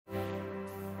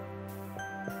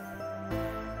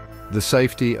The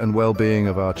safety and well-being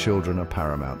of our children are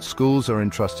paramount. Schools are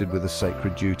entrusted with a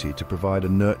sacred duty to provide a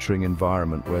nurturing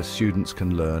environment where students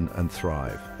can learn and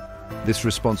thrive. This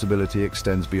responsibility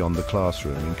extends beyond the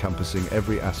classroom, encompassing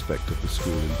every aspect of the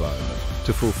school environment.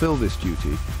 To fulfill this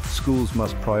duty, schools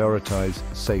must prioritize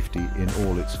safety in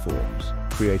all its forms,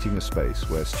 creating a space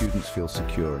where students feel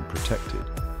secure and protected.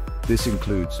 This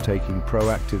includes taking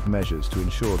proactive measures to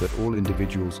ensure that all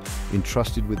individuals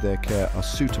entrusted with their care are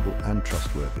suitable and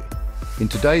trustworthy. In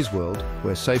today's world,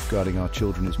 where safeguarding our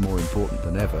children is more important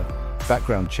than ever,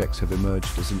 background checks have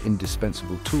emerged as an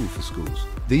indispensable tool for schools.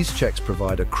 These checks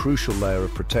provide a crucial layer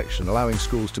of protection, allowing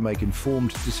schools to make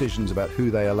informed decisions about who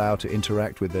they allow to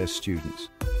interact with their students.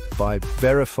 By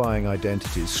verifying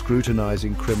identities,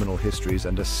 scrutinizing criminal histories,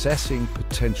 and assessing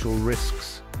potential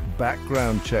risks,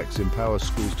 background checks empower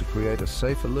schools to create a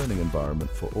safer learning environment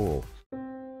for all.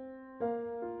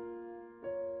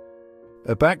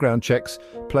 Background checks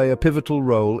play a pivotal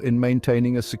role in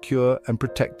maintaining a secure and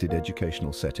protected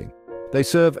educational setting. They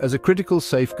serve as a critical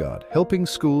safeguard, helping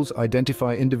schools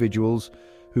identify individuals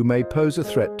who may pose a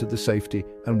threat to the safety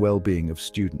and well-being of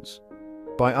students.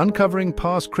 By uncovering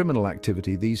past criminal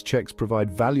activity, these checks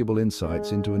provide valuable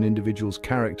insights into an individual's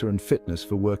character and fitness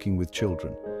for working with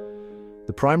children.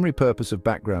 The primary purpose of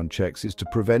background checks is to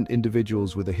prevent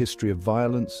individuals with a history of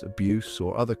violence, abuse,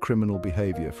 or other criminal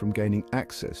behavior from gaining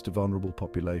access to vulnerable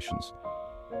populations.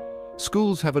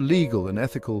 Schools have a legal and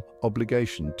ethical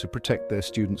obligation to protect their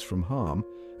students from harm,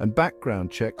 and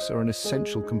background checks are an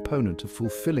essential component of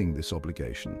fulfilling this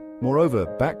obligation. Moreover,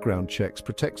 background checks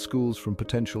protect schools from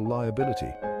potential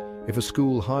liability. If a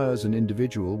school hires an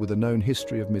individual with a known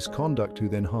history of misconduct who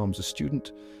then harms a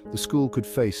student, the school could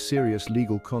face serious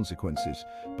legal consequences.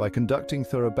 By conducting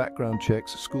thorough background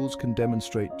checks, schools can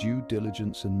demonstrate due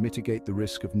diligence and mitigate the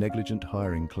risk of negligent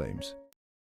hiring claims.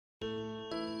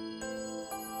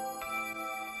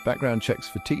 Background checks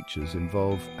for teachers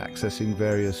involve accessing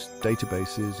various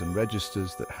databases and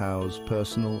registers that house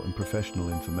personal and professional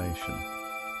information.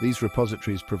 These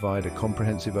repositories provide a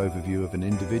comprehensive overview of an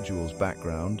individual's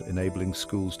background, enabling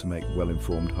schools to make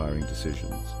well-informed hiring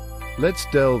decisions. Let's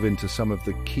delve into some of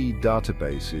the key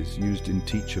databases used in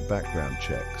teacher background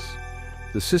checks.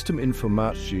 The System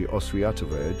Informacji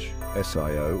Oświatowych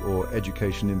 (SIO), or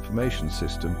Education Information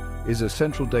System, is a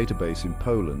central database in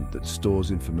Poland that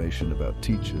stores information about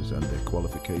teachers and their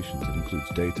qualifications. It includes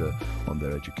data on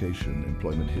their education,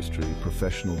 employment history,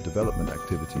 professional development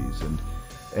activities, and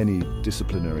any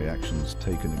disciplinary actions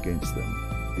taken against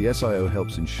them. The SIO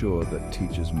helps ensure that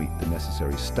teachers meet the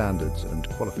necessary standards and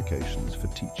qualifications for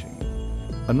teaching.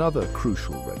 Another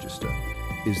crucial register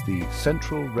is the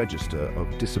Central Register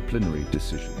of Disciplinary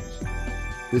Decisions.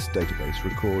 This database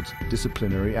records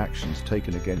disciplinary actions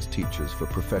taken against teachers for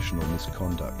professional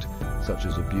misconduct, such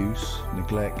as abuse,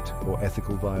 neglect, or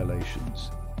ethical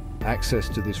violations. Access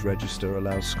to this register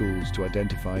allows schools to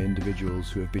identify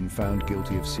individuals who have been found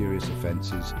guilty of serious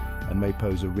offences and may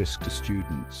pose a risk to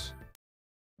students.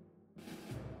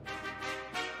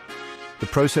 The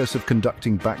process of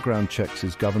conducting background checks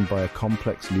is governed by a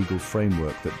complex legal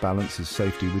framework that balances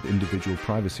safety with individual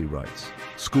privacy rights.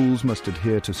 Schools must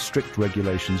adhere to strict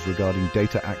regulations regarding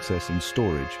data access and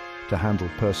storage to handle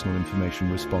personal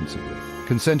information responsibly.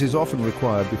 Consent is often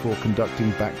required before conducting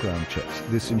background checks.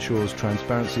 This ensures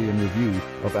transparency and review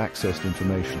of accessed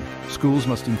information. Schools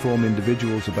must inform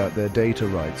individuals about their data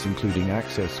rights, including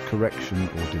access, correction,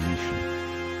 or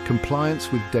deletion. Compliance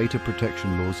with data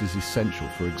protection laws is essential.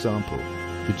 For example,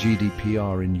 the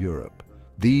GDPR in Europe.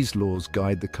 These laws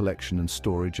guide the collection and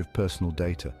storage of personal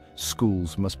data.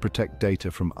 Schools must protect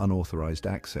data from unauthorized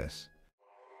access.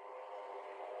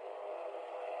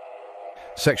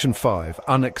 Section 5.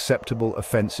 Unacceptable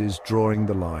offences, drawing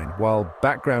the line. While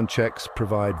background checks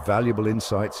provide valuable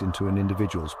insights into an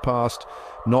individual's past,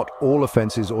 not all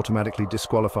offences automatically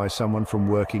disqualify someone from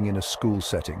working in a school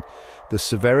setting. The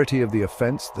severity of the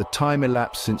offence, the time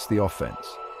elapsed since the offence,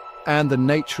 and the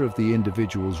nature of the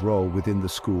individual's role within the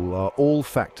school are all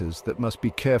factors that must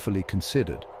be carefully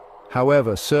considered.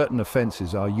 However, certain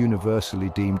offences are universally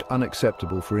deemed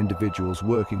unacceptable for individuals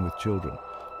working with children.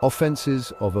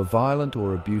 Offences of a violent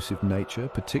or abusive nature,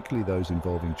 particularly those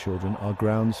involving children, are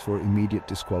grounds for immediate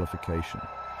disqualification.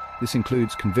 This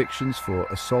includes convictions for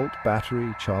assault,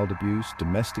 battery, child abuse,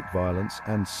 domestic violence,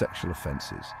 and sexual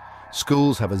offences.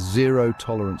 Schools have a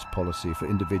zero-tolerance policy for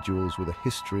individuals with a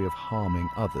history of harming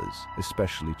others,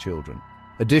 especially children.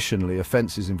 Additionally,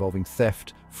 offences involving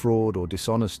theft, fraud, or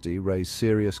dishonesty raise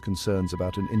serious concerns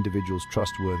about an individual's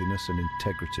trustworthiness and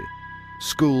integrity.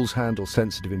 Schools handle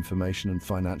sensitive information and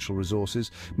financial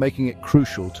resources, making it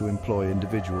crucial to employ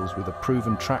individuals with a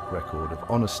proven track record of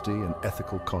honesty and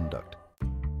ethical conduct.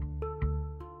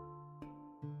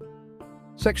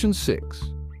 Section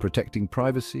 6. Protecting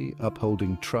privacy,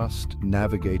 upholding trust,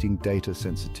 navigating data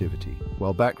sensitivity.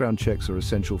 While background checks are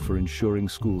essential for ensuring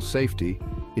school safety,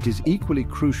 it is equally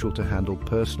crucial to handle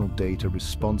personal data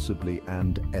responsibly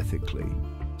and ethically.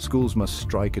 Schools must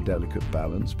strike a delicate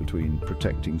balance between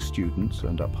protecting students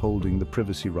and upholding the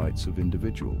privacy rights of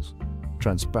individuals.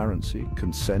 Transparency,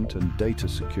 consent, and data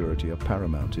security are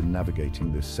paramount in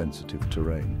navigating this sensitive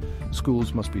terrain.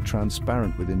 Schools must be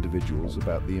transparent with individuals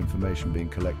about the information being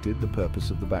collected, the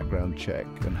purpose of the background check,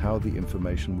 and how the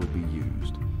information will be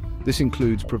used. This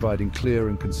includes providing clear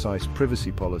and concise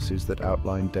privacy policies that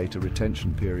outline data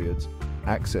retention periods,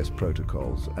 access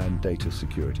protocols, and data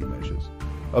security measures.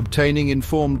 Obtaining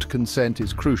informed consent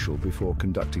is crucial before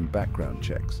conducting background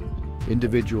checks.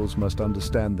 Individuals must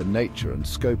understand the nature and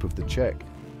scope of the check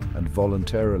and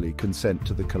voluntarily consent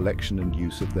to the collection and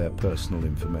use of their personal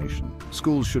information.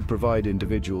 Schools should provide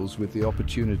individuals with the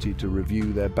opportunity to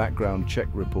review their background check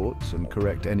reports and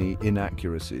correct any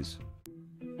inaccuracies.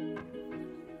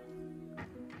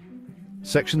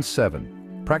 Section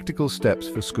 7. Practical steps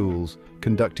for schools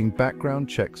conducting background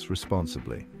checks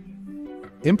responsibly.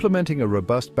 Implementing a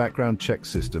robust background check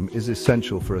system is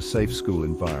essential for a safe school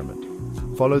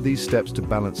environment. Follow these steps to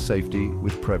balance safety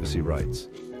with privacy rights.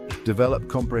 Develop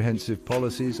comprehensive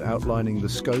policies outlining the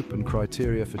scope and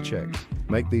criteria for checks.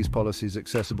 Make these policies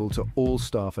accessible to all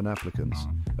staff and applicants.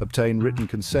 Obtain written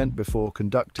consent before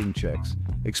conducting checks.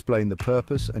 Explain the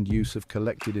purpose and use of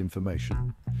collected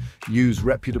information. Use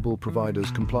reputable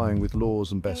providers complying with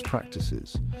laws and best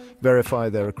practices. Verify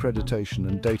their accreditation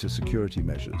and data security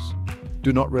measures.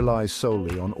 Do not rely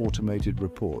solely on automated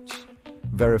reports.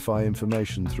 Verify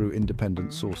information through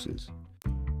independent sources.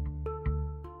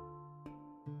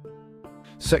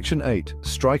 Section 8.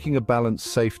 Striking a balance,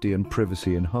 safety and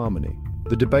privacy in harmony.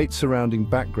 The debate surrounding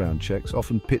background checks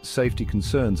often pits safety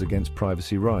concerns against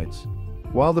privacy rights.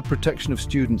 While the protection of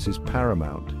students is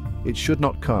paramount, it should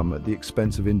not come at the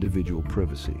expense of individual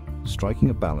privacy. Striking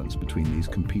a balance between these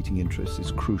competing interests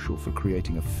is crucial for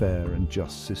creating a fair and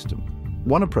just system.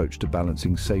 One approach to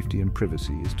balancing safety and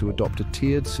privacy is to adopt a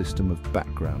tiered system of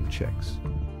background checks.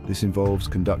 This involves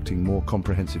conducting more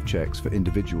comprehensive checks for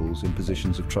individuals in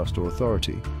positions of trust or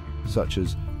authority, such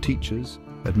as teachers,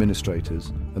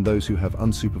 administrators, and those who have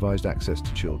unsupervised access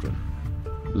to children.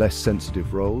 Less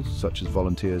sensitive roles, such as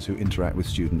volunteers who interact with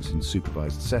students in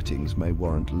supervised settings, may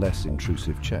warrant less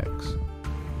intrusive checks.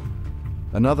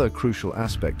 Another crucial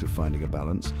aspect of finding a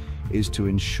balance is to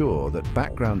ensure that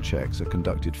background checks are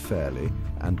conducted fairly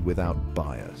and without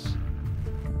bias.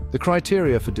 The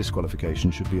criteria for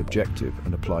disqualification should be objective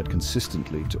and applied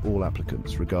consistently to all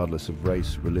applicants, regardless of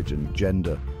race, religion,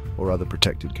 gender, or other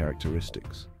protected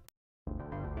characteristics.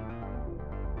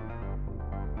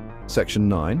 Section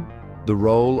 9. The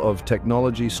role of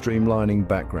technology streamlining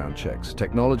background checks.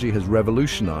 Technology has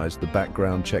revolutionized the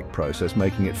background check process,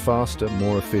 making it faster,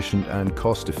 more efficient, and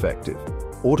cost-effective.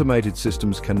 Automated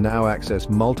systems can now access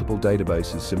multiple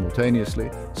databases simultaneously,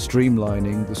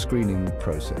 streamlining the screening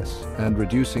process and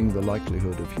reducing the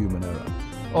likelihood of human error.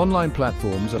 Online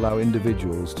platforms allow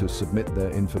individuals to submit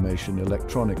their information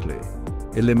electronically,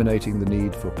 eliminating the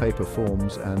need for paper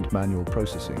forms and manual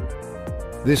processing.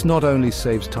 This not only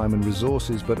saves time and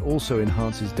resources, but also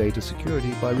enhances data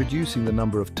security by reducing the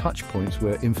number of touch points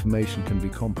where information can be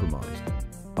compromised.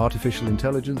 Artificial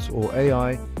intelligence, or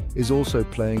AI, is also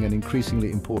playing an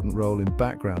increasingly important role in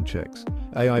background checks.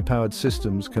 AI-powered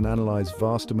systems can analyze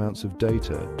vast amounts of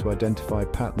data to identify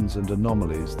patterns and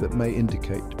anomalies that may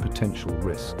indicate potential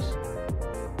risks.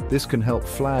 This can help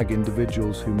flag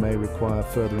individuals who may require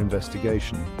further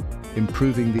investigation,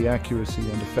 improving the accuracy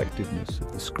and effectiveness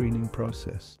of the screening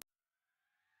process.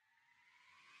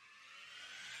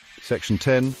 Section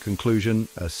 10. Conclusion.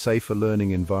 A safer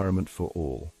learning environment for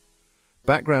all.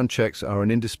 Background checks are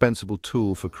an indispensable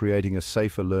tool for creating a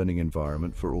safer learning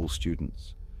environment for all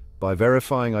students. By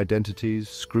verifying identities,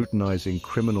 scrutinizing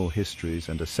criminal histories,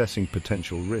 and assessing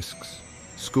potential risks,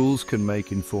 schools can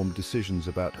make informed decisions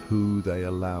about who they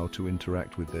allow to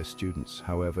interact with their students.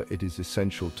 However, it is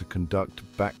essential to conduct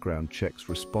background checks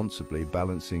responsibly,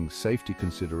 balancing safety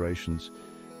considerations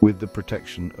with the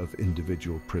protection of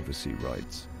individual privacy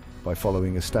rights. By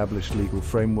following established legal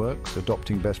frameworks,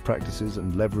 adopting best practices,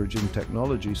 and leveraging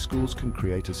technology, schools can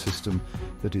create a system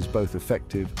that is both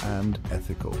effective and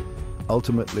ethical.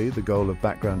 Ultimately, the goal of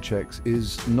background checks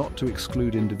is not to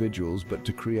exclude individuals, but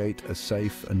to create a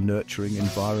safe and nurturing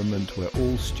environment where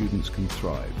all students can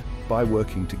thrive. By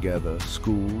working together,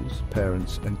 schools,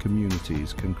 parents and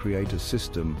communities can create a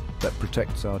system that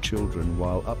protects our children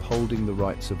while upholding the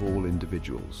rights of all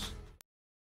individuals.